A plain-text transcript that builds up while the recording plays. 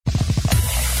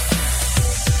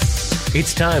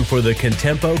It's time for the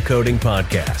Contempo Coding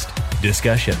Podcast.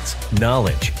 Discussions,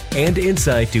 knowledge, and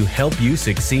insight to help you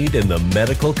succeed in the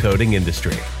medical coding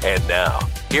industry. And now,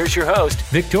 here's your host,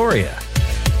 Victoria.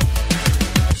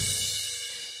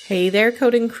 Hey there,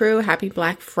 coding crew. Happy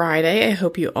Black Friday. I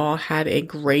hope you all had a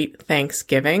great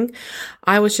Thanksgiving.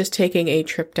 I was just taking a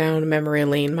trip down memory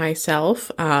lane myself.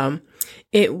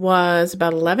 It was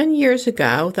about 11 years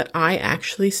ago that I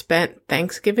actually spent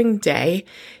Thanksgiving Day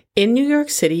in New York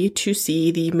City to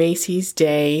see the Macy's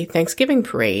Day Thanksgiving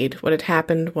Parade. What had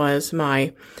happened was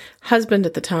my husband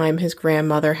at the time, his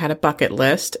grandmother had a bucket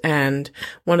list, and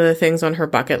one of the things on her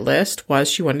bucket list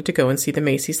was she wanted to go and see the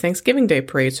Macy's Thanksgiving Day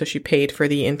Parade, so she paid for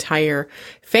the entire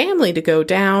family to go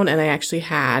down, and I actually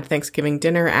had Thanksgiving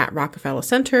dinner at Rockefeller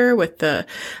Center with the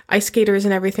ice skaters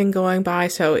and everything going by,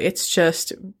 so it's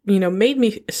just, made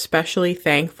me especially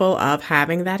thankful of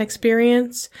having that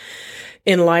experience.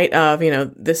 In light of,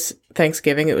 this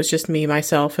Thanksgiving, it was just me,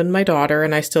 myself, and my daughter,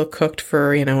 and I still cooked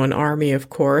for, an army, of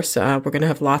course. We're going to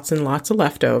have lots and lots of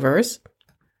leftovers.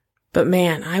 But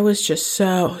man, I was just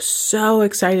so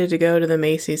excited to go to the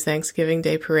Macy's Thanksgiving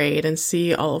Day Parade and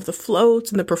see all of the floats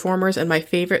and the performers. And my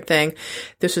favorite thing,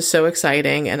 this was so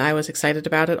exciting, and I was excited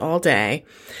about it all day.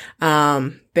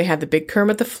 They had the big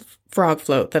Kermit the Frog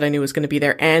float that I knew was going to be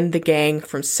there, and the gang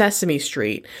from Sesame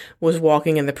Street was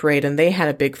walking in the parade, and they had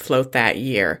a big float that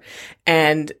year.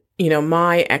 And,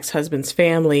 my ex-husband's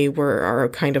family are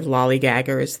kind of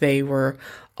lollygaggers. They were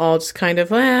all just kind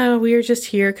of, we're just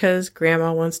here because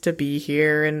grandma wants to be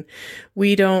here, and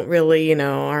we don't really,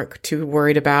 aren't too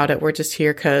worried about it. We're just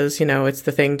here because, it's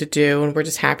the thing to do, and we're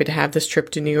just happy to have this trip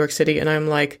to New York City. And I'm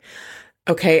like,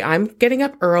 okay, I'm getting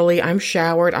up early, I'm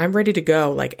showered, I'm ready to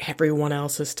go. Like, everyone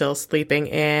else is still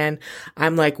sleeping, and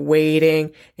I'm like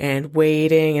waiting, and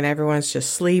everyone's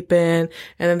just sleeping, and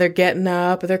then they're getting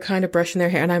up, and they're kind of brushing their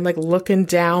hair, and I'm like looking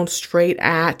down straight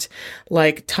at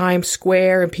like Times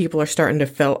Square, and people are starting to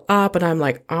fill up, and I'm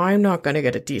like, I'm not going to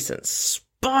get a decent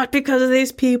spot because of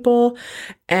these people.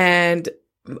 And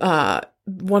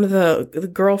one of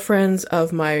the girlfriends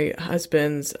of my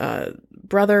husband's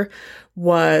brother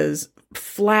was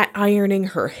flat ironing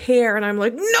her hair, and I'm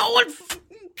like, no one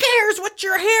cares what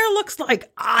your hair looks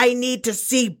like. I need to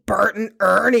see Bert and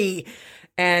Ernie.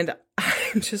 And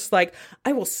I'm just like,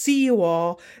 I will see you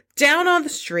all down on the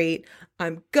street.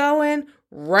 I'm going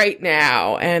right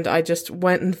now. And I just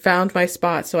went and found my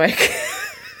spot so I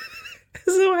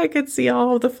could see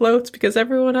all of the floats, because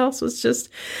everyone else was just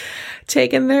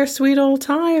taking their sweet old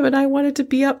time, and I wanted to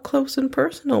be up close and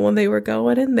personal when they were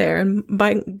going in there. And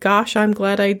by gosh, I'm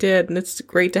glad I did. And it's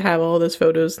great to have all those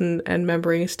photos and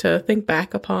memories to think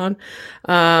back upon.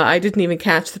 I didn't even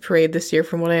catch the parade this year.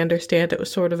 From what I understand, it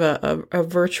was sort of a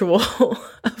virtual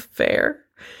affair.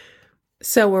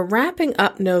 So we're wrapping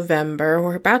up November.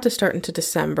 We're about to start into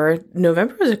December.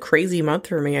 November was a crazy month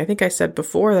for me. I think I said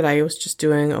before that I was just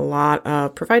doing a lot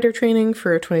of provider training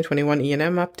for 2021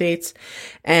 E&M updates.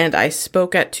 And I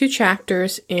spoke at 2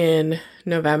 chapters in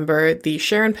November, the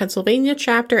Sharon, Pennsylvania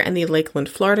chapter and the Lakeland,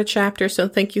 Florida chapter. So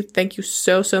thank you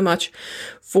so much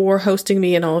for hosting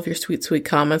me and all of your sweet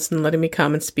comments and letting me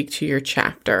come and speak to your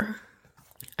chapter.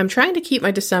 I'm trying to keep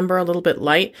my December a little bit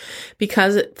light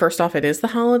because, first off, it is the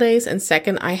holidays, and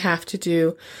second, I have to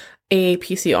do a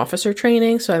PC officer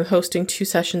training, so I'm hosting 2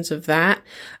 sessions of that,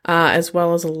 as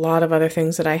well as a lot of other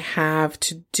things that I have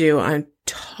to do. I'm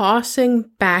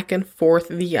tossing back and forth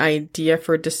the idea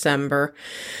for December.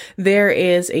 There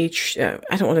is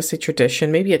I don't want to say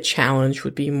tradition, maybe a challenge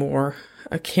would be more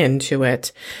akin to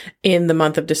it. In the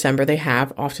month of December, they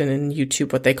have often in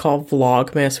YouTube what they call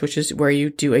Vlogmas, which is where you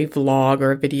do a vlog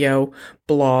or a video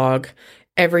blog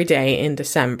every day in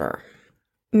December.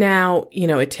 Now,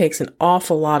 it takes an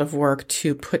awful lot of work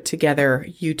to put together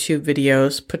YouTube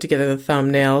videos, put together the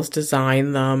thumbnails,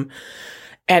 design them,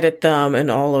 edit them,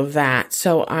 and all of that.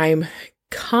 So I'm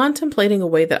contemplating a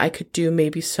way that I could do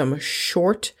maybe some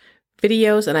short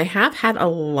videos, and I have had a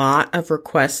lot of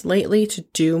requests lately to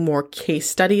do more case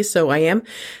studies, so I am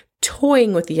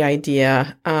toying with the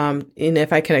idea, and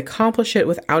if I can accomplish it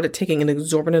without it taking an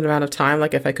exorbitant amount of time,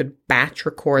 like if I could batch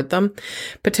record them,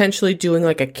 potentially doing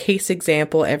like a case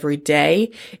example every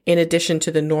day in addition to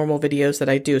the normal videos that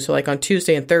I do. So like on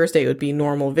Tuesday and Thursday, it would be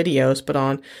normal videos, but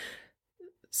on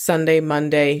Sunday,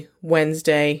 Monday,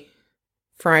 Wednesday,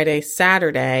 Friday,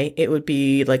 Saturday, it would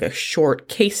be like a short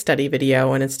case study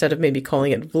video. And instead of maybe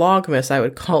calling it Vlogmas, I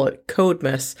would call it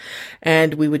Codemas.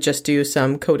 And we would just do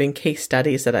some coding case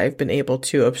studies that I've been able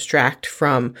to abstract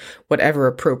from whatever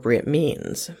appropriate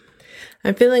means.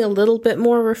 I'm feeling a little bit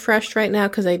more refreshed right now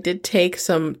because I did take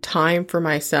some time for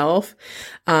myself,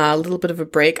 a little bit of a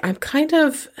break.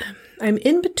 I'm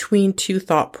in between two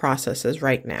thought processes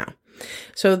right now.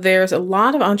 So there's a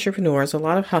lot of entrepreneurs, a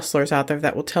lot of hustlers out there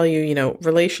that will tell you,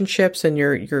 relationships and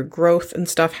your growth and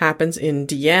stuff happens in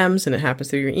DMs and it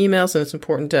happens through your emails. And it's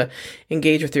important to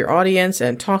engage with your audience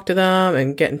and talk to them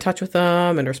and get in touch with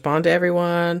them and respond to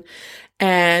everyone.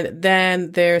 And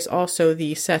then there's also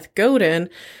the Seth Godin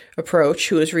approach,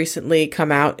 who has recently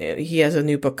come out. He has a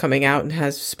new book coming out and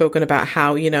has spoken about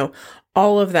how,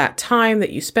 all of that time that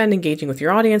you spend engaging with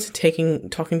your audience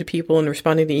and talking to people and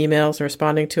responding to emails and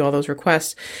responding to all those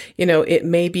requests, it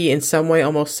may be in some way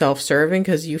almost self-serving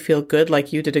because you feel good,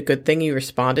 like you did a good thing, you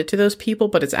responded to those people,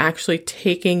 but it's actually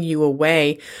taking you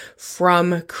away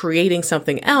from creating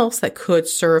something else that could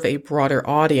serve a broader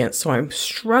audience. So I'm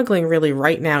struggling really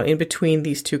right now in between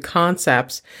these two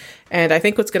concepts. And I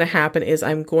think what's going to happen is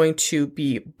I'm going to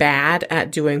be bad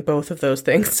at doing both of those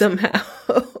things somehow.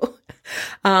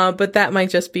 But that might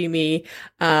just be me.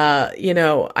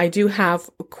 I do have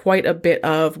quite a bit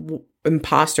of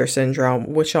imposter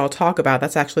syndrome, which I'll talk about.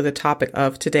 That's actually the topic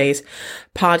of today's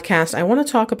podcast. I want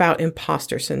to talk about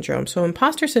imposter syndrome. So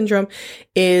imposter syndrome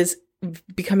is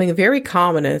becoming very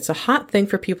common, and it's a hot thing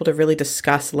for people to really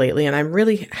discuss lately. And I'm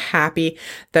really happy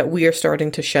that we are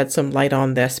starting to shed some light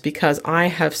on this because I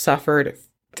have suffered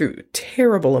through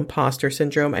terrible imposter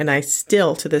syndrome, and I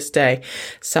still to this day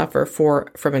suffer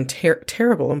from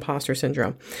terrible imposter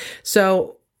syndrome.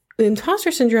 So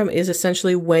imposter syndrome is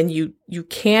essentially when you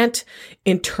can't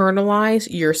internalize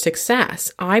your success.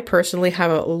 I personally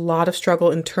have a lot of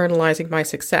struggle internalizing my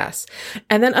success.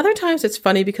 And then other times it's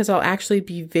funny because I'll actually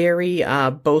be very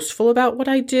boastful about what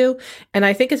I do. And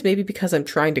I think it's maybe because I'm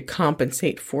trying to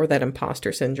compensate for that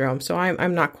imposter syndrome. So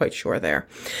I'm not quite sure there.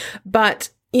 But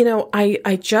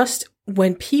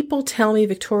when people tell me,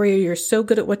 Victoria, you're so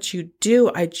good at what you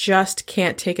do, I just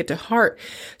can't take it to heart.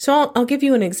 So I'll give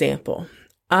you an example.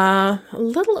 A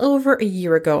little over a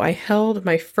year ago, I held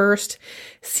my first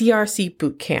CRC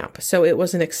boot camp. So it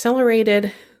was an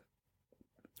accelerated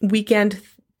weekend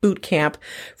boot camp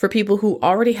for people who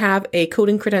already have a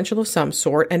coding credential of some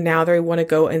sort, and now they want to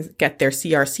go and get their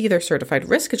CRC, their Certified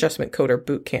Risk Adjustment Coder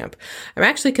boot camp. I'm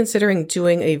actually considering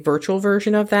doing a virtual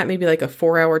version of that, maybe like a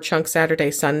 4-hour chunk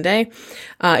Saturday, Sunday.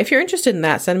 If you're interested in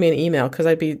that, send me an email because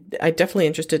I'd definitely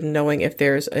interested in knowing if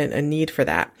there's a need for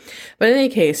that. But in any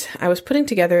case, I was putting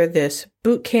together this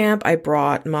boot camp. I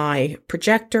brought my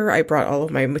projector. I brought all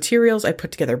of my materials. I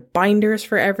put together binders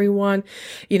for everyone.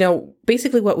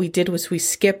 Basically what we did was we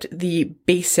skipped the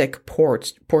basic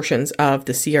portions of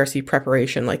the CRC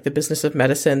preparation, like the business of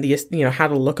medicine, how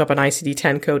to look up an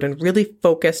ICD-10 code, and really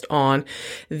focused on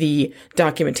the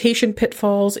documentation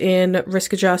pitfalls in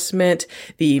risk adjustment,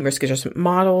 the risk adjustment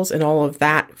models, and all of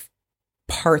that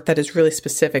part that is really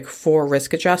specific for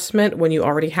risk adjustment when you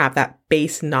already have that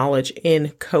base knowledge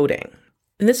in coding.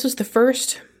 And this was the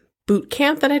first boot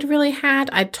camp that I'd really had.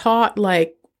 I taught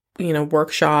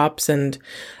workshops and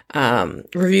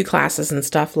review classes and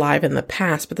stuff live in the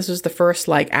past, but this was the first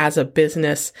as a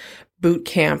business boot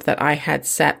camp that I had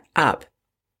set up.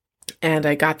 And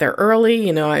I got there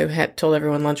early. I had told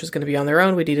everyone lunch was going to be on their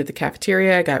own. We needed the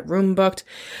cafeteria. I got room booked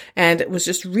and it was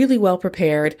just really well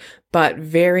prepared, but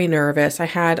very nervous. I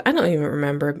don't even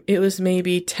remember. It was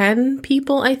maybe 10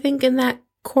 people, I think, in that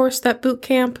course, that boot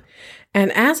camp.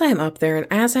 And as I'm up there and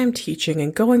as I'm teaching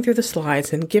and going through the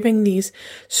slides and giving these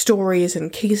stories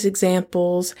and case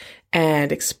examples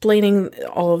and explaining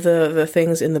all of the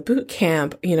things in the boot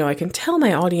camp, I can tell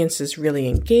my audience is really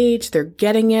engaged. They're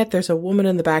getting it. There's a woman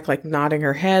in the back, nodding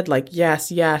her head, yes,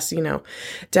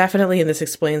 definitely. And this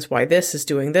explains why this is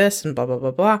doing this and blah, blah,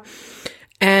 blah, blah.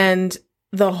 And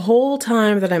the whole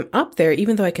time that I'm up there,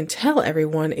 even though I can tell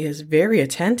everyone is very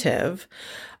attentive,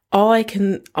 all I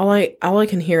can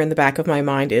hear in the back of my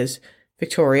mind is,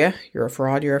 Victoria, you're a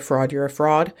fraud, you're a fraud, you're a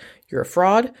fraud, you're a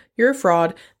fraud, you're a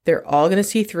fraud. They're all going to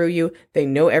see through you. They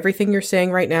know everything you're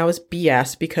saying right now is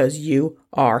BS because you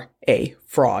are a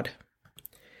fraud.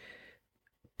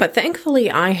 But thankfully,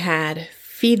 I had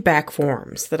feedback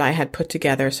forms that I had put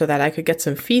together so that I could get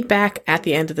some feedback at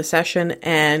the end of the session.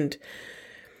 And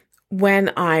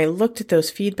when I looked at those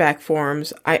feedback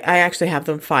forms, I actually have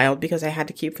them filed because I had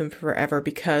to keep them forever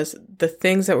because the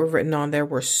things that were written on there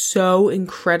were so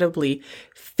incredibly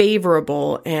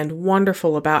favorable and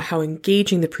wonderful about how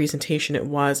engaging the presentation it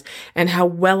was and how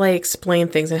well I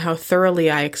explained things and how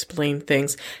thoroughly I explained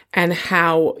things and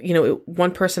how,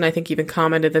 one person I think even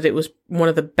commented that it was one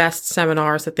of the best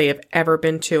seminars that they have ever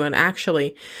been to. And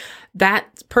actually,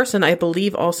 that person, I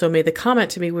believe, also made the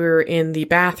comment to me. We were in the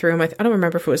bathroom. I don't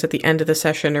remember if it was at the end of the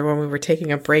session or when we were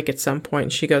taking a break at some point.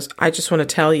 And she goes, I just want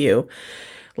to tell you,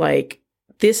 like,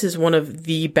 this is one of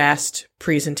the best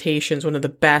presentations, one of the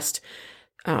best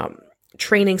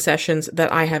training sessions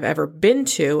that I have ever been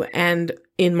to. And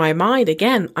in my mind,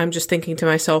 again, I'm just thinking to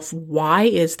myself, why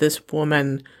is this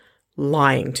woman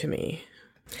lying to me?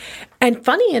 And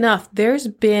funny enough, there's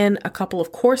been a couple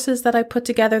of courses that I put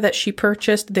together that she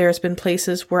purchased. There's been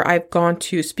places where I've gone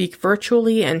to speak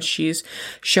virtually and she's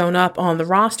shown up on the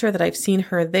roster that I've seen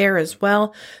her there as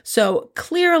well. So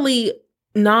clearly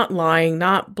not lying,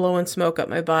 not blowing smoke up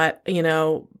my butt,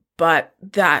 but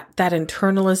that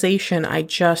internalization, I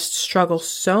just struggle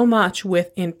so much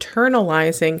with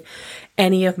internalizing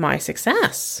any of my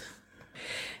success.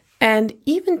 And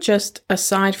even just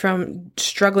aside from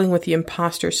struggling with the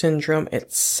imposter syndrome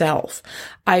itself,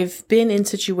 I've been in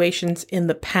situations in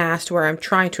the past where I'm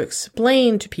trying to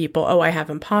explain to people, oh, I have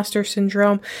imposter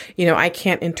syndrome. I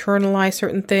can't internalize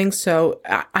certain things. So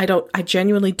I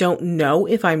genuinely don't know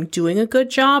if I'm doing a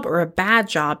good job or a bad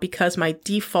job because my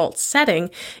default setting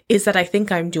is that I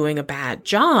think I'm doing a bad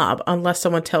job unless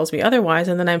someone tells me otherwise.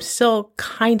 And then I'm still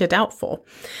kind of doubtful.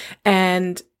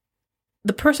 And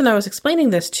the person I was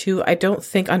explaining this to, I don't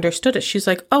think understood it. She's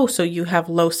like, oh, so you have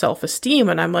low self-esteem.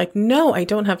 And I'm like, no, I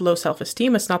don't have low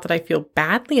self-esteem. It's not that I feel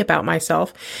badly about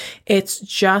myself. It's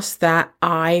just that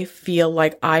I feel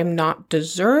like I'm not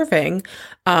deserving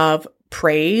of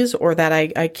praise or that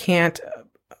I can't,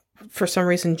 for some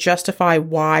reason, justify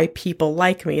why people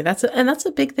like me. That's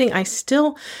a big thing. I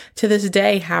still, to this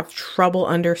day, have trouble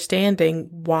understanding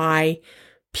why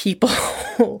people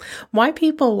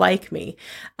like me.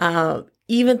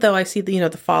 Even though I see the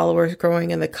followers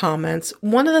growing in the comments,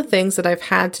 one of the things that I've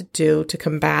had to do to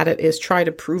combat it is try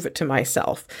to prove it to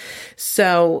myself.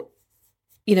 So,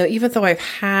 even though I've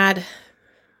had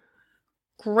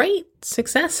great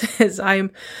successes, I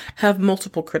have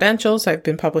multiple credentials. I've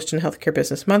been published in Healthcare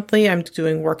Business Monthly. I'm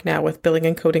doing work now with Billing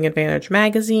and Coding Advantage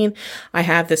magazine. I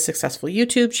have this successful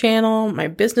YouTube channel. My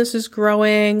business is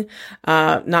growing.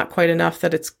 Not quite enough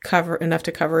that it's enough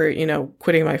to cover,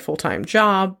 quitting my full-time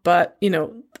job, but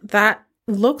that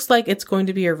looks like it's going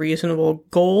to be a reasonable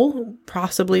goal,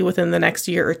 possibly within the next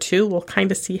year or two. We'll kind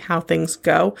of see how things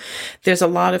go. There's a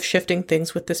lot of shifting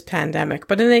things with this pandemic,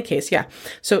 but in any case, yeah.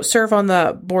 So serve on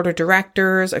the board of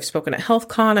directors. I've spoken at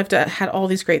HealthCon. I've had all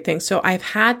these great things. So I've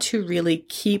had to really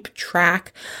keep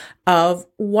track of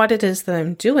what it is that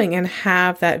I'm doing and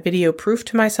have that video proof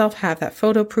to myself, have that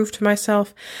photo proof to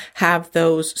myself, have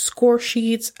those score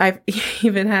sheets. I've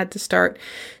even had to start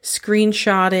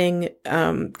screenshotting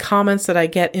comments that I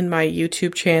get in my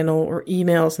YouTube channel or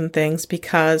emails and things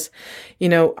because,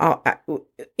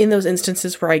 in those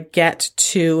instances where I get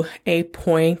to a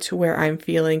point where I'm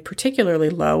feeling particularly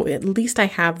low, at least I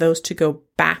have those to go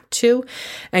back to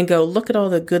and go, look at all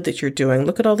the good that you're doing.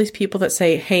 Look at all these people that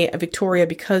say, hey, Victoria,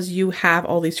 because you have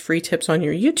all these free tips on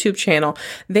your YouTube channel,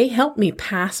 they helped me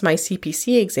pass my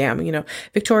CPC exam.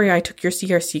 Victoria, I took your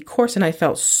CRC course and I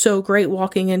felt so great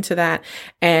walking into that.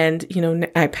 And,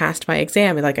 I passed my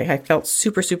exam. I felt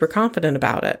super, super confident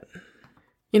about it.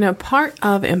 Part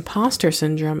of imposter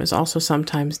syndrome is also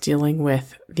sometimes dealing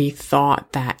with the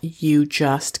thought that you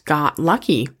just got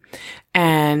lucky.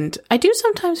 And I do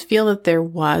sometimes feel that there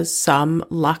was some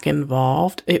luck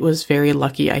involved. It was very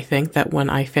lucky, I think, that when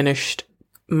I finished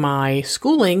my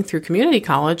schooling through community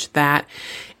college, that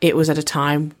it was at a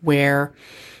time where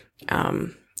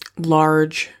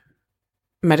large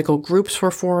medical groups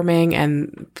were forming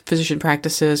and physician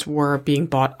practices were being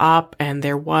bought up, and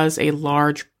there was a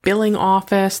large billing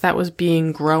office that was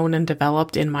being grown and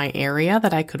developed in my area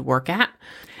that I could work at.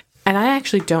 And I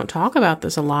actually don't talk about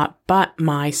this a lot, but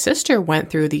my sister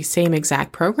went through the same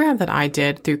exact program that I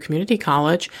did through community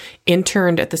college,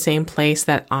 interned at the same place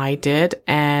that I did,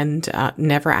 and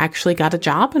never actually got a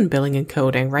job in billing and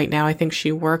coding. Right now, I think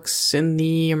she works in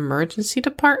the emergency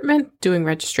department doing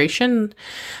registration.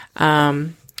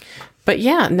 But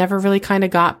yeah, never really kind of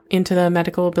got into the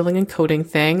medical billing and coding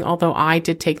thing, although I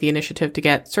did take the initiative to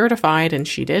get certified and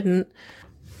she didn't.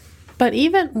 But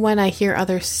even when I hear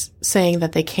others saying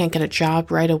that they can't get a job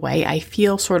right away, I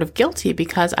feel sort of guilty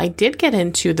because I did get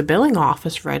into the billing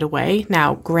office right away.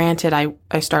 Now, granted,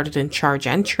 I started in charge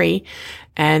entry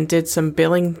and did some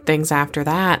billing things after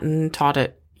that and taught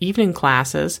at evening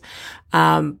classes.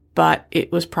 But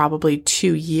it was probably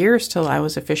 2 years till I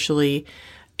was officially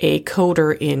a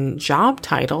coder in job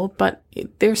title, but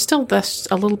there's still this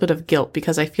a little bit of guilt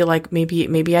because I feel like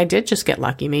maybe I did just get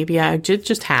lucky. Maybe I did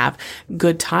just have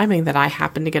good timing that I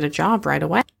happened to get a job right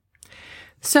away.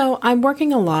 So I'm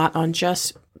working a lot on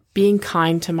just being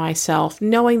kind to myself,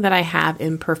 knowing that I have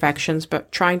imperfections,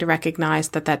 but trying to recognize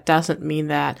that that doesn't mean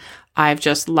that I've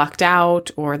just lucked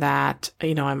out or that,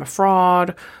 I'm a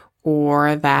fraud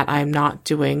or that I'm not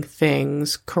doing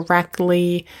things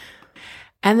correctly.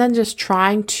 And then just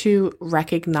trying to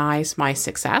recognize my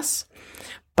success.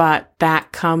 But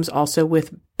that comes also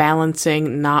with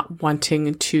balancing, not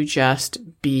wanting to just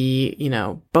be,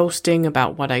 boasting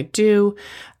about what I do,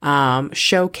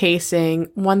 showcasing.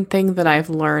 One thing that I've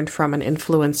learned from an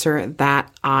influencer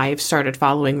that I've started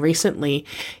following recently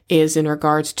is in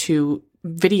regards to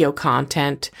video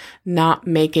content, not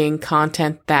making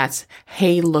content that's,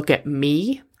 hey, look at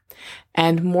me,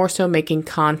 and more so making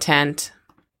content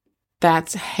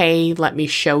that's, hey, let me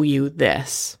show you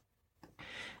this.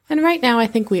 And right now, I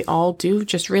think we all do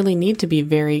just really need to be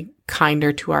very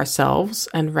kinder to ourselves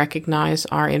and recognize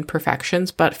our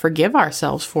imperfections, but forgive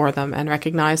ourselves for them and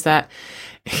recognize that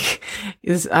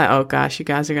oh gosh, you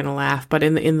guys are going to laugh, but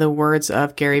in the words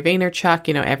of Gary Vaynerchuk,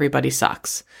 everybody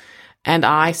sucks. And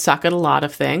I suck at a lot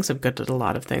of things. I'm good at a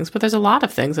lot of things, but there's a lot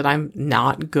of things that I'm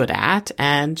not good at,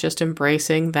 and just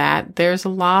embracing that there's a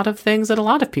lot of things that a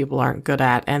lot of people aren't good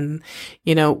at. And,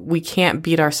 we can't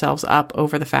beat ourselves up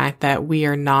over the fact that we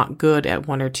are not good at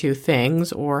one or two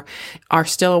things or are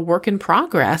still a work in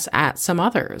progress at some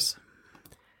others.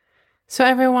 So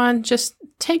everyone, just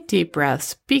take deep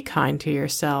breaths, be kind to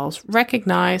yourselves,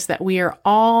 recognize that we are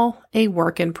all a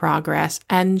work in progress,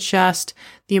 and just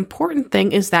the important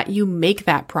thing is that you make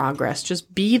that progress.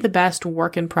 Just be the best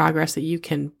work in progress that you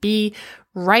can be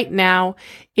right now.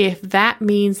 If that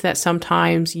means that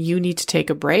sometimes you need to take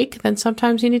a break, then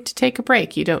sometimes you need to take a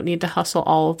break. You don't need to hustle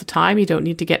all of the time. You don't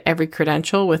need to get every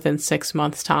credential within 6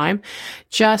 months' time.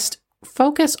 Just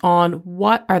focus on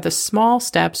what are the small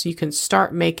steps you can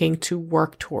start making to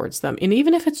work towards them. And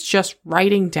even if it's just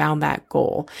writing down that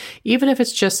goal, even if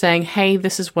it's just saying, hey,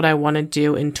 this is what I want to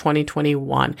do in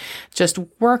 2021, just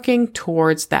working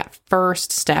towards that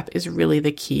first step is really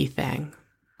the key thing.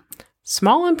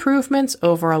 Small improvements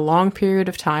over a long period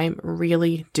of time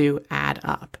really do add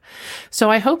up.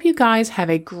 So I hope you guys have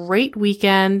a great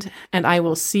weekend, and I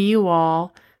will see you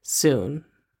all soon.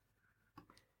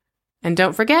 And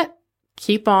don't forget,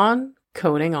 keep on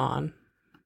coding on.